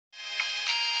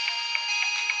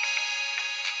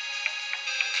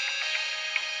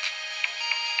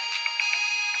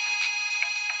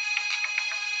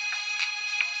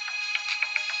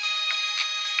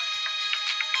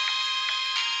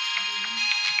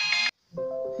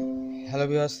Hello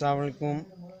viewers, আসসালামু আলাইকুম।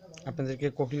 আপনাদেরকে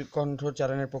কোকিল কণ্ঠ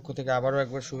চ্যানেলের পক্ষ থেকে আবারও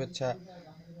একবার শুভেচ্ছা।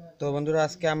 তো বন্ধুরা,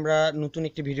 আজকে আমরা নতুন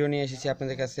একটি ভিডিও নিয়ে এসেছি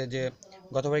আপনাদের কাছে। যে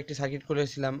গতবার একটি সার্কিট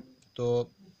করেছিলাম, তো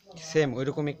সেম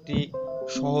ওইরকম একটি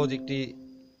সহজ একটি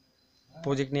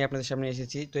প্রজেক্ট নিয়ে আপনাদের সামনে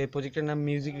এসেছি। তো এই প্রজেক্টের নাম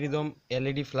music rhythm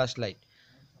LED flash light.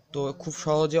 তো খুব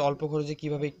সহজে অল্প খরচে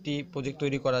কীভাবে একটি প্রজেক্ট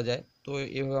তৈরি করা যায়, তো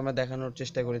এভাবে আমরা দেখানোর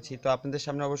চেষ্টা করেছি। তো আপনাদের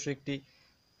সামনে অবশ্যই একটি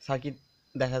সার্কিট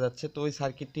দেখা যাচ্ছে। তো ওই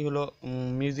সার্কিটটি হলো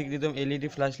music rhythm LED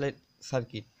flash light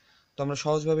circuit. তো আমরা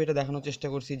সহজভাবে এটা দেখানোর চেষ্টা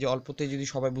করছি যে অল্পতেই যদি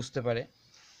সবাই বুঝতে পারে।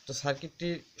 তো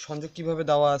সার্কিটটির সংযোগ কীভাবে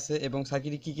দেওয়া আছে এবং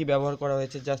সার্কিটে কী কী ব্যবহার করা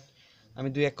হয়েছে, জাস্ট আমি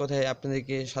দুই এক কথায়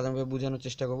আপনাদেরকে সাধারণভাবে বোঝানোর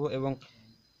চেষ্টা করব। এবং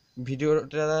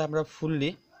ভিডিওটা আমরা ফুললি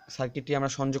সার্কিটটি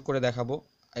আমরা সংযোগ করে দেখাবো,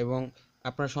 এবং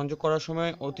আপনারা সংযোগ করার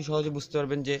সময় অতি সহজে বুঝতে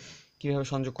পারবেন যে কীভাবে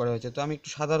সংযোগ করা হয়েছে। তো আমি একটু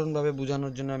সাধারণভাবে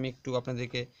বোঝানোর জন্য আমি একটু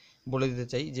আপনাদেরকে বলে দিতে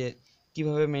চাই যে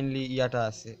কীভাবে মেনলি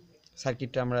আছে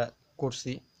সার্কিটটা আমরা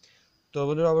করছি। তো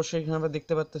বন্ধুরা, অবশ্যই এখানে আমরা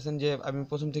দেখতে পাচ্ছেন যে আমি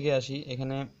প্রথম থেকে আসি।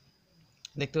 এখানে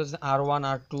দেখতে পাচ্ছেন R1,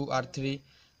 R2, R3,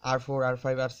 R4, R5,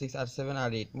 R6, R7,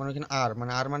 R8। মানে এখানে আর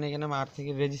মানে এখানে আমি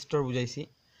থেকে রেজিস্টার বুঝাইছি।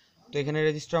 তো এখানে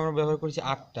রেজিস্টার আমরা ব্যবহার করেছি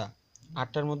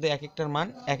আটটার মধ্যে এক একটার মান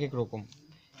এক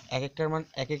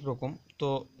এক রকম, তো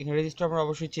এখানে রেজিস্টার আপনারা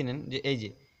অবশ্যই চেনেন যে এই যে,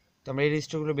 তো আমরা এই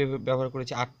রেজিস্টারগুলো ব্যবহার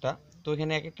করেছি আটটা। তো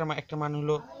এখানে একটা মান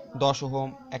হলো 10 ওহম,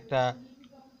 একটা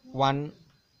 1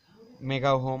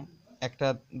 মেগা ওহম, একটা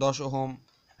 10 ওহম,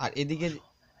 আর এদিকে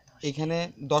এখানে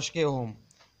 10K ওহম।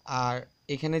 আর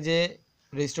এখানে যে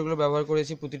রেজিস্টারগুলো ব্যবহার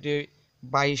করেছি প্রতিটি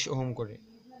 22 ওহম করে।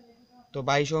 তো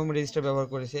 22 ওহম রেজিস্টার ব্যবহার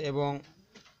করেছে, এবং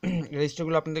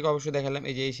রেজিস্টারগুলো আপনাদেরকে অবশ্যই দেখালাম।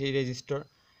 এই যে সেই রেজিস্টার,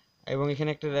 এবং এখানে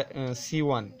একটা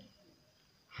C1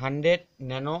 100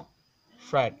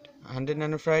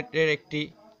 ন্যানো ফ্যারাডের একটি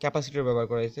ক্যাপাসিটর ব্যবহার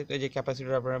করা হয়েছে। তো এই যে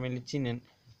ক্যাপাসিটর আপনারা মেনলি চিনেন,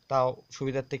 তাও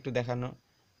সুবিধার্থে একটু দেখানো।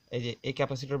 এই যে এই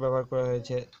ক্যাপাসিটর ব্যবহার করা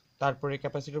হয়েছে। তারপরে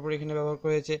ক্যাপাসিটর পরে এখানে ব্যবহার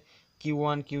করা হয়েছে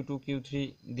Q1, Q2, Q3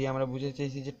 দিয়ে আমরা বুঝতে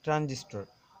চেয়েছি যে ট্রানজিস্টর।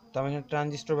 তো আমি এখানে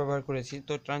ট্রানজিস্টর ব্যবহার করেছি।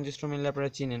 তো ট্রানজিস্টর মেনলি আপনারা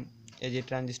চিনেন, এই যে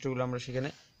ট্রানজিস্টরগুলো আমরা সেখানে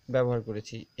ব্যবহার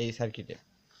করেছি এই সার্কিটে।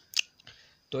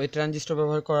 তো এই ট্রানজিস্টর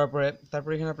ব্যবহার করার পরে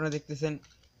তারপরে এখানে আপনারা দেখতেছেন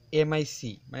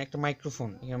এমআইসি মানে একটা মাইক্রোফোন,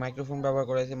 এখানে মাইক্রোফোন ব্যবহার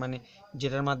করা হয়েছে, মানে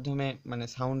যেটার মাধ্যমে মানে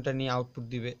সাউন্ডটা নিয়ে আউটপুট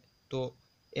দিবে। তো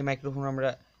এই মাইক্রোফোন আমরা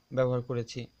ব্যবহার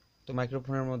করেছি। তো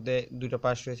মাইক্রোফোনের মধ্যে দুটো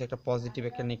পাশ রয়েছে, একটা পজিটিভ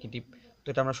একটা নেগেটিভ। তো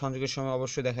এটা আমরা সংযোগের সময়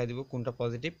অবশ্যই দেখাই দিব কোনটা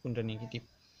পজিটিভ কোনটা নেগেটিভ।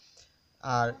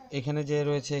 আর এখানে যে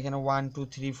রয়েছে, এখানে 1 2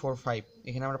 3 4 5,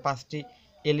 এখানে আমরা 5টি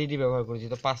এলইডি ব্যবহার করেছি।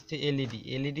 তো 5টি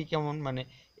এলইডি কেমন, মানে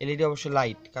এলইডি অবশ্যই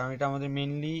লাইট, কারণ এটা আমাদের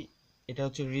মেনলি এটা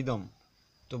হচ্ছে রিদম।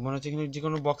 তো মনে হচ্ছে এখানে যে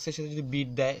কোনো বক্সের সাথে যদি বিট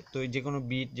দেয়, তো যে কোনো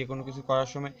বিট যে কোনো কিছু করার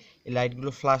সময় এই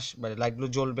লাইটগুলো ফ্ল্যাশ মানে লাইটগুলো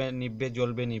জ্বলবে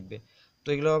নিভবে। তো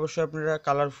এগুলো অবশ্যই আপনারা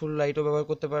কালারফুল লাইটও ব্যবহার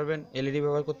করতে পারবেন, এলইডি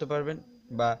ব্যবহার করতে পারবেন,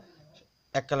 বা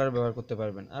এক কালার ব্যবহার করতে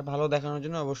পারবেন। আর ভালো দেখানোর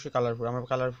জন্য অবশ্যই আমরা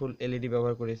কালারফুল এলইডি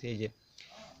ব্যবহার করেছি। এই যে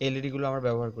এলইডিগুলো আমরা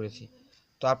ব্যবহার করেছি।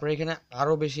 তো আপনারা এখানে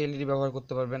আরও বেশি এলইডি ব্যবহার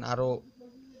করতে পারবেন, আরও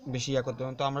বেশি করতে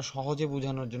পারবেন। তো আমরা সহজে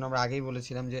বোঝানোর জন্য, আমরা আগেই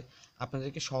বলেছিলাম যে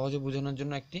আপনাদেরকে সহজে বোঝানোর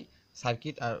জন্য একটি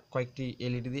সার্কিট আর কয়েকটি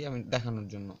এলইডি দিয়ে আমি দেখানোর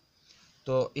জন্য।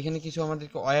 তো এখানে কিছু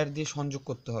আমাদেরকে ওয়্যার দিয়ে সংযোগ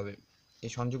করতে হবে।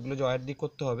 এই সংযোগগুলো যে ওয়্যার দিয়ে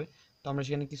করতে হবে, তো আমরা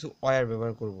সেখানে কিছু ওয়্যার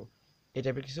ব্যবহার করব, এই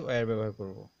টাইপের কিছু ওয়্যার ব্যবহার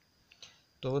করব।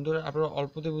 তো বন্ধুরা, আপনারা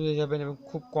অল্পতে বুঝে যাবেন এবং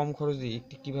খুব কম খরচে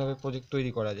একটি কীভাবে প্রজেক্ট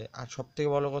তৈরি করা যায়। আর সবথেকে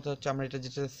বড় কথা হচ্ছে, আমরা এটা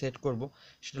যেটা সেট করব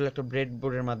সেটা হলো একটা ব্রেড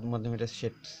বোর্ডের মাধ্যমে এটা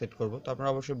সেট করব। তো আপনারা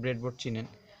অবশ্যই ব্রেড বোর্ড চিনেন।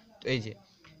 তো এই যে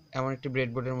এমন একটি ব্রেড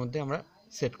বোর্ডের মধ্যে আমরা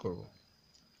সেট করব।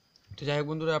 তো যাই হোক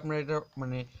বন্ধুরা, আপনারা এটা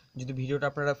মানে যদি ভিডিওটা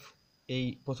আপনারা এই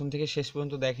প্রথম থেকে শেষ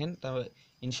পর্যন্ত দেখেন, তাহলে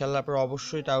ইনশাল্লাহ আপনারা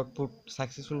অবশ্যই এটা আউটপুট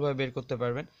সাকসেসফুলভাবে বের করতে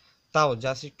পারবেন। তাও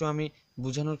জাস্ট একটু আমি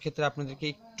বোঝানোর ক্ষেত্রে আপনাদেরকে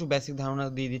একটু বেসিক ধারণা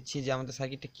দিয়ে দিচ্ছি যে আমাদের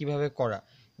সার্কিটটা কীভাবে করা,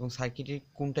 এবং সার্কিটের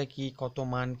কোনটা কী, কত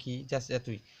মান কী, জাস্ট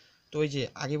এতই। তো ওই যে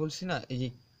আগে বলছি না, এই যে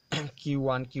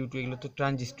Q1 Q2 এগুলো তো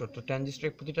ট্রানজিস্টর। তো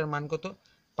ট্রানজিস্টরের প্রতিটার মান কত,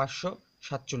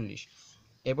 547।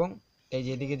 এবং এই যে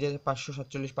এদিকে যে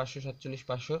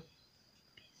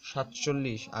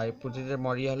 547, আর প্রতিটার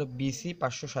মডিয়া হলো BC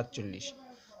 547।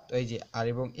 তো এই যে আর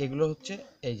এবং এগুলো হচ্ছে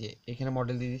এই যে এখানে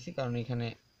মডেল দিয়ে দিয়েছি, কারণ এখানে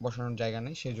বসানোর জায়গা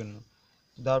নেই সেই জন্য।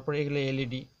 দেওয়ার পরে এগুলো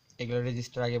এলইডি, এগুলো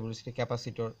রেজিস্টার আগে বলেছি,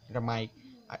 ক্যাপাসিটর, এটা মাইক।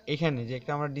 আর এখানে যে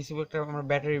একটা আমরা ডিসি একটা আমরা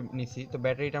ব্যাটারি নিয়েছি। তো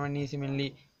ব্যাটারিটা আমরা নিয়েছি মেনলি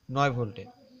 9 ভোল্টের,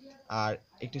 আর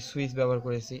একটি সুইচ ব্যবহার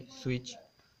করেছি, সুইচ।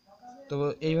 তো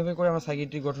এইভাবে করে আমরা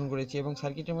সার্কিটটি গঠন করেছি। এবং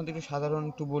সার্কিটের মধ্যে একটু সাধারণ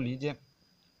একটু বলি যে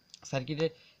সার্কিটে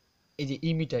এই যে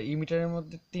ইমিটারের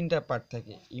মধ্যে 3টা পার্ট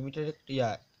থাকে। ইমিটারের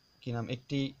কি নাম,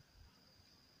 একটি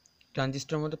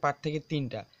ট্রানজিস্টরের মধ্যে পার্ট থাকে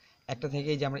 3টা। একটা থেকে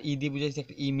এই যে আমরা ই দিয়ে বুঝেছি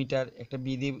একটা ইমিটার, একটা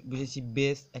বি দিয়ে বুঝেছি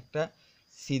বেস, একটা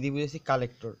সি দিয়ে বুঝেছি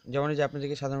কালেক্টর। যেমন এই যে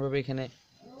আপনাদেরকে সাধারণভাবে এখানে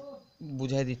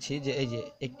বুঝাই দিচ্ছি যে এই যে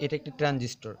এটা একটি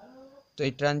ট্রানজিস্টর। তো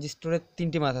এই ট্রানজিস্টরের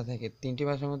তিনটি মাথা থাকে, তিনটি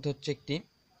মাথার মধ্যে হচ্ছে একটি,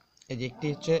 এই যে একটি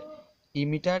হচ্ছে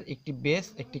ইমিটার, একটি বেস,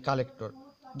 একটি কালেক্টর।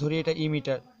 ধরি এটা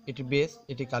ইমিটার, এটি বেস,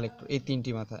 এটি কালেক্টর, এই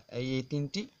তিনটি মাথা, এই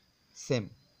তিনটি সেম,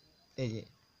 এই যে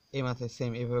এই মাথায়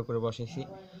সেম, এইভাবে করে বসেছি।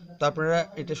 তো আপনারা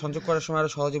এটা সংযোগ করার সময়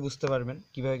আরও সহজে বুঝতে পারবেন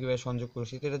কীভাবে সংযোগ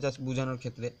করেছি, তো এটা জাস্ট বোঝানোর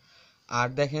ক্ষেত্রে। আর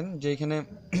দেখেন যে এখানে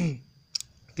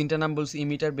তিনটা নাম বলছি,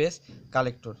 ইমিটার, বেস,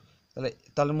 কালেক্টর।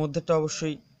 তাহলে মধ্যেরটা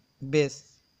অবশ্যই বেস,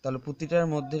 তাহলে প্রতিটার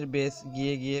মধ্যের বেস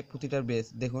গিয়ে গিয়ে প্রতিটার বেস,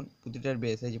 দেখুন প্রতিটার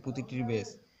বেস, এই যে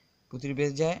প্রতিটির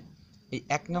বেস যায় এই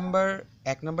এক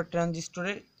নাম্বার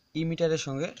ট্রানজিস্টরের ইমিটারের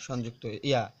সঙ্গে সংযুক্ত,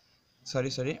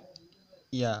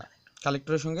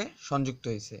 কালেক্টরের সঙ্গে সংযুক্ত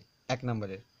হয়েছে এক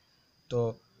নাম্বারের। তো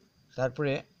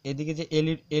তারপরে এদিকে যে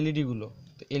এলইডিগুলো,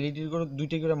 তো এলইডিগুলো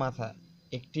দুইটি করে মাথা,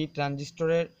 একটি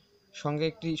ট্রানজিস্টরের সঙ্গে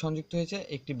একটি সংযুক্ত হয়েছে,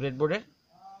 একটি ব্রেডবোর্ডের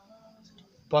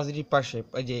পজিটিভ পাশে।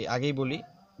 এই যে আগেই বলি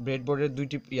ব্রেডবোর্ডের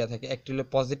দুইটি থাকে, একটি হলো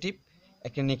পজিটিভ,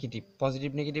 একটা নেগেটিভ। পজিটিভ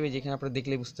নেগেটিভ যেখানে আপনারা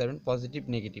দেখলেই বুঝতে পারবেন, পজিটিভ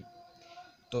নেগেটিভ।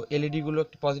 তো এলইডিগুলো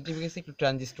একটু পজিটিভ গেছে, একটু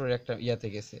ট্রানজিস্টরের একটা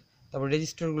গেছে। তারপর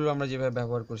রেজিস্টরগুলো আমরা যেভাবে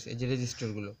ব্যবহার করছি, এই যে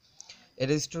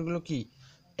রেজিস্টরগুলো কি,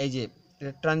 এই যে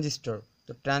এটা ট্রানজিস্টর,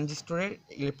 তো ট্রানজিস্টরের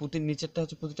নিচেরটা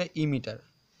হচ্ছে প্রতিটা ইমিটার।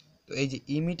 তো এই যে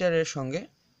ইমিটারের সঙ্গে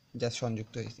যা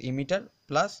সংযুক্ত হয়েছে, ইমিটার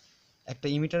প্লাস একটা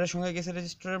ইমিটারের সঙ্গে গেছে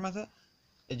রেজিস্টরের মাথা,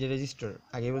 এই যে রেজিস্টর,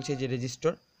 আগে বলছি এই যে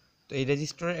রেজিস্টর। তো এই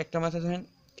রেজিস্টরের একটা মাথা ধরেন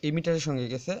ইমিটারের সঙ্গে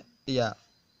গেছে,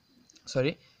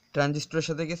 ট্রানজিস্টরের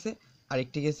সাথে গেছে, আর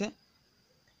একটি গেছে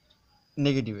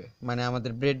নেগেটিভে, মানে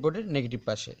আমাদের ব্রেডবোর্ডের নেগেটিভ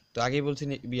পাশে। তো আগেই বলছি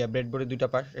ব্রেডবোর্ডের দুইটা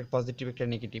পাশ, একটা পজিটিভ একটা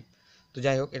নেগেটিভ। তো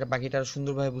যাই হোক, এটা বাকিটা আরও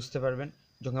সুন্দরভাবে বুঝতে পারবেন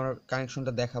যখন আমরা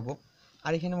কানেকশনটা দেখাবো।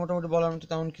 আর এখানে মোটামুটি বলার মতো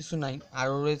তেমন কিছু নাই।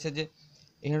 আরও রয়েছে যে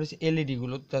এখানে রয়েছে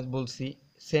এলইডিগুলো, জাস্ট বলছি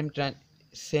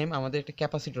সেম আমাদের একটা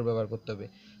ক্যাপাসিটর ব্যবহার করতে হবে।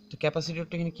 তো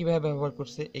ক্যাপাসিটরটা এখানে কীভাবে ব্যবহার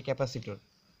করছে, এই ক্যাপাসিটর,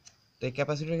 তো এই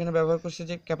ক্যাপাসিটর এখানে ব্যবহার করছে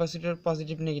যে ক্যাপাসিটর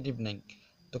পজিটিভ নেগেটিভ নাই।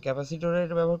 তো ক্যাপাসিটরের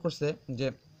এটা ব্যবহার করছে যে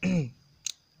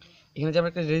এখানে যে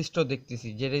আমরা একটা রেজিস্টর দেখতেছি,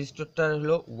 যে রেজিস্টরটা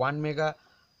হলো 1 মেগা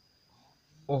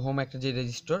ওহম একটা যে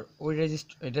রেজিস্টর, ওই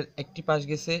রেজিস্টর এটার একটি পাশ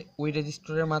গেছে ওই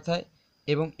রেজিস্টরের মাথায়,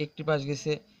 এবং একটি পাশ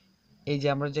গেছে এই যে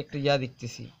আমরা যে একটা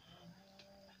দেখতেছি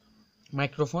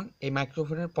মাইক্রোফোন, এই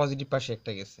মাইক্রোফোনের পজিটিভ পাশে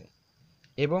একটা গেছে,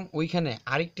 এবং ওইখানে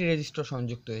আরেকটি রেজিস্টর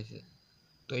সংযুক্ত হয়েছে।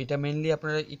 তো এটা মেনলি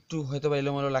আপনারা একটু হয়তো বা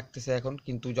এলোমেলো লাগতেছে এখন,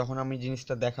 কিন্তু যখন আমি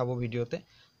জিনিসটা দেখাবো ভিডিওতে,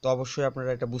 তো অবশ্যই আপনারা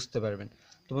এটা বুঝতে পারবেন।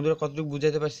 তো বন্ধুরা, কতটুকু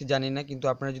বুঝাতে পারছি জানি না, কিন্তু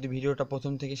আপনারা যদি ভিডিওটা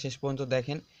প্রথম থেকে শেষ পর্যন্ত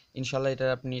দেখেন, ইনশাল্লাহ এটা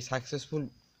আপনি সাকসেসফুল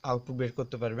আউটপুট বের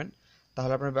করতে পারবেন।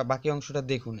 তাহলে আপনার বাকি অংশটা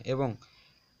দেখুন। এবং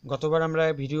গতবার আমরা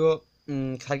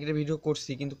সার্কিটের ভিডিও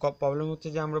করছি, কিন্তু প্রবলেম হচ্ছে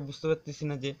যে আমরা বুঝতে পারতেছি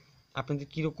না যে আপনাদের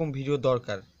কীরকম ভিডিও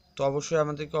দরকার। তো অবশ্যই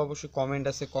আমাদেরকে কমেন্ট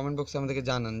আছে, কমেন্ট বক্সে আমাদেরকে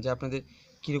জানান যে আপনাদের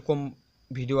কীরকম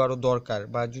ভিডিও আরও দরকার,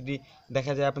 বা যদি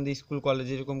দেখা যায় আপনাদের স্কুল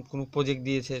কলেজে এরকম কোনো প্রজেক্ট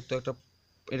দিয়েছে, তো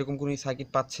এরকম কোনো সার্কিট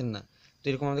পাচ্ছেন না, তো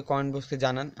এরকম আমাদের কমেন্ট বক্সে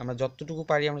জানান। আমরা যতটুকু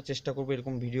পারি আমরা চেষ্টা করবো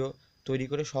এরকম ভিডিও তৈরি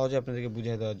করে সহজে আপনাদেরকে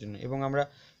বুঝিয়ে দেওয়ার জন্য। এবং আমরা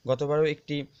গতবারও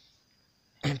একটি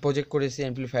প্রজেক্ট করেছি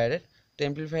অ্যাম্পলিফায়ারের, তো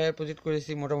অ্যাম্পলিফায়ার প্রজেক্ট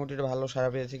করেছি, মোটামুটি এটা ভালো সাড়া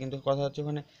পেয়েছে। কিন্তু কথা হচ্ছে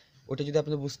ওখানে ওটা যদি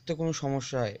আপনাদের বুঝতে কোনো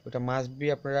সমস্যা হয়, ওটা মাস্ট বি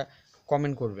আপনারা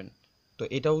কমেন্ট করবেন। তো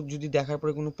এটাও যদি দেখার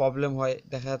পরে কোনো প্রবলেম হয়,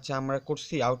 দেখা যাচ্ছে আমরা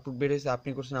করছি আউটপুট বের হয়েছে, আপনি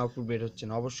করছেন আউটপুট বের হচ্ছে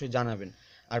না, অবশ্যই জানাবেন।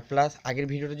 আর প্লাস আগের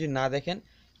ভিডিওটা যদি না দেখেন,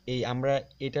 আমরা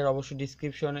এটার অবশ্যই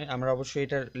ডিসক্রিপশনে আমরা অবশ্যই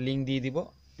এটার লিঙ্ক দিয়ে দিব,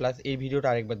 প্লাস এই ভিডিওটা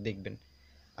আরেকবার দেখবেন।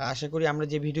 আর আশা করি আমরা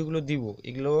যে ভিডিওগুলো দিব,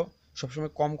 এগুলো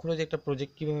সবসময় কম খরচে একটা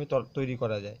প্রজেক্ট কীভাবে তৈরি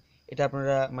করা যায়, এটা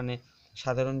আপনারা মানে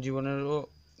সাধারণ জীবনেরও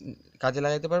কাজে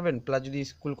লাগাতে পারবেন, প্লাস যদি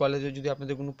স্কুল কলেজে যদি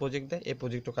আপনাদের কোনো প্রজেক্ট দেয়, এই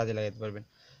প্রজেক্টও কাজে লাগাতে পারবেন।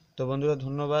 তো বন্ধুরা,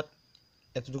 ধন্যবাদ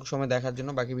এতটুকু সময় দেখার জন্য।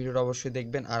 বাকি ভিডিওটা অবশ্যই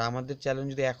দেখবেন। আর আমাদের চ্যানেল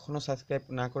যদি এখনও সাবস্ক্রাইব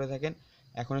না করে থাকেন,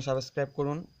 এখনই সাবস্ক্রাইব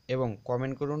করুন এবং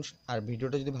কমেন্ট করুন। আর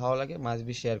ভিডিওটা যদি ভালো লাগে মাস্ট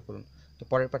বি শেয়ার করুন। তো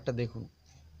পরের পার্টটা দেখুন।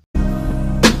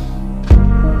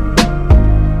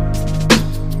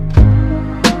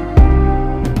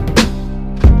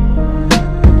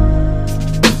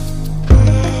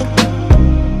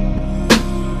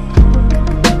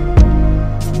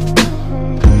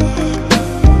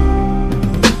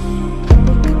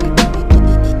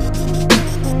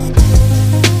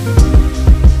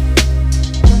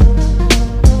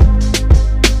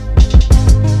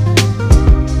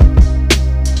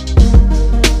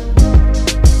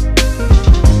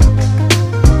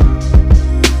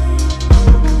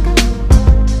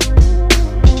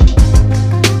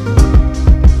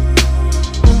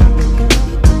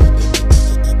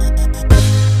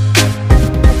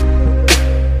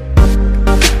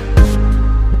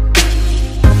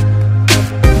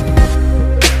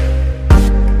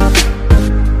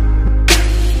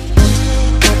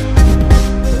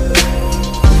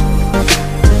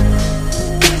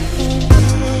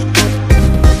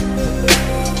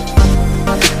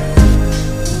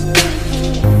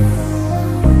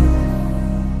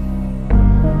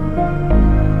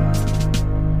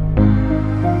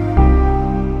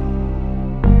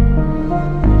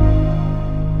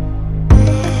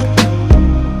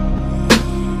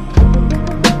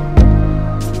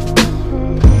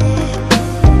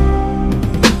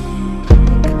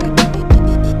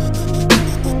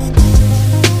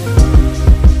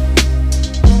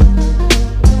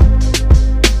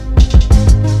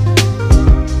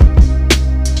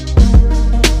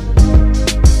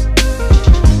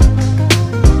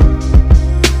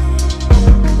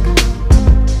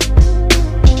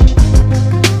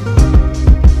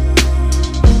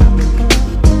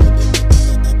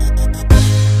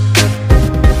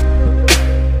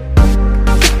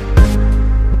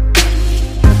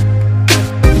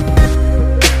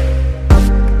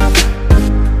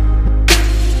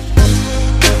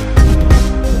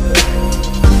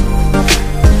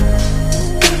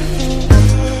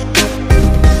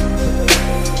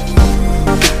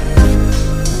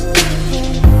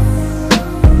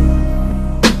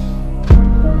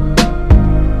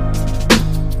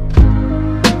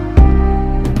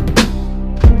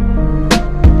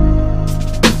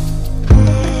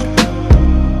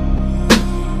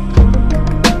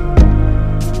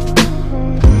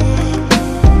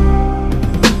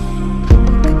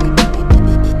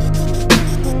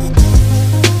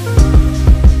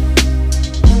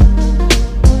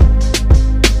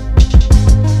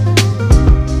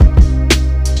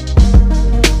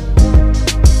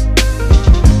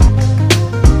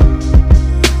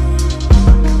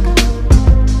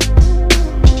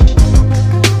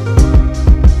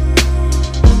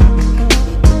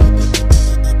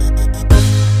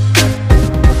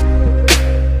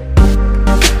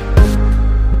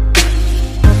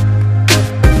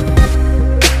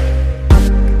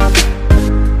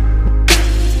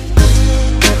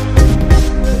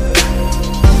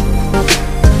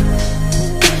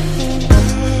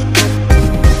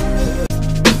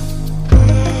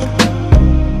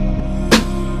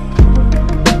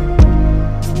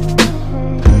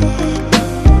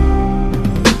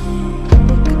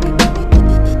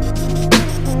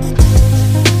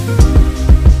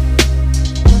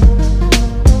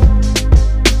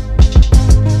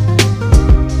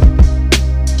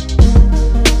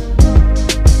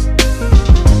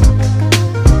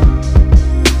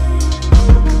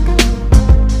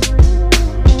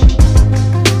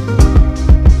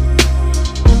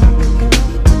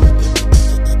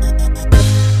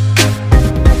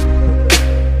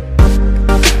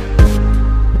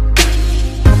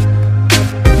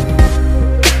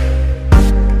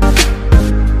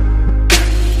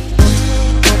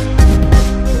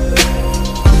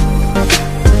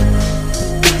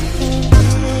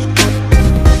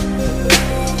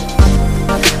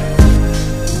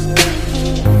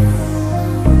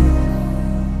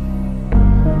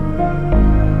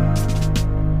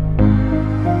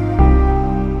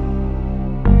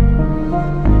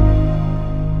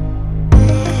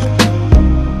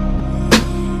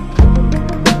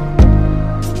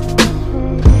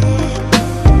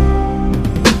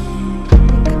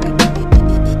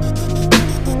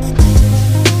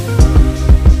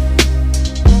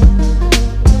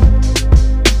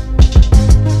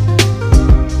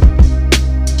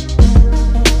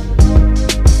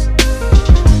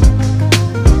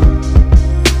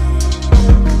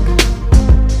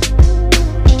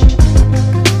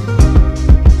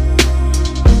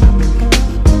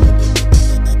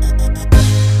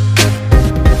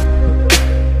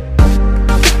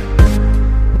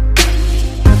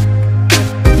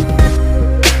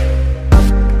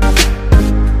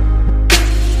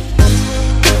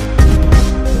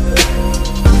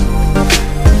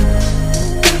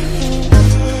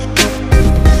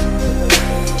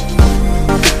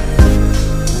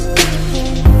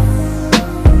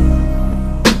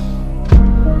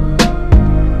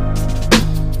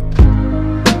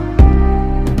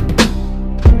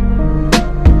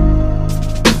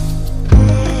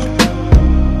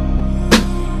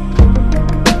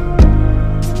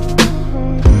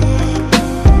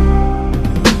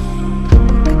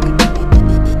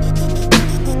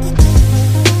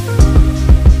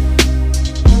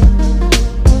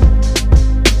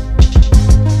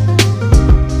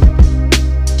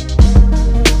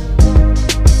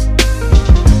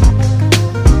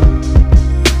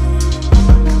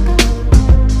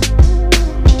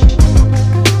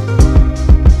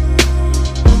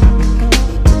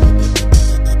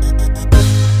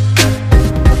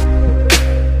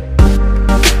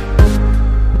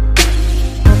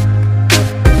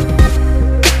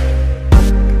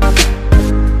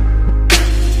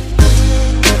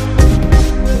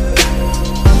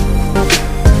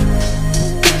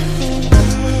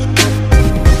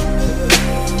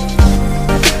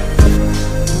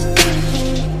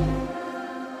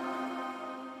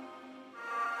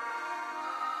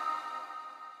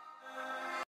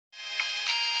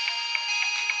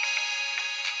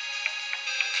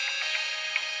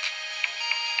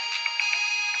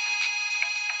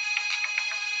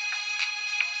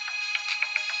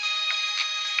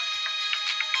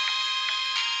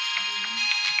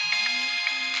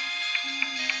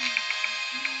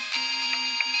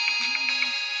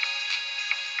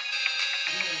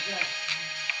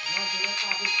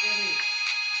 আবিষ্কারী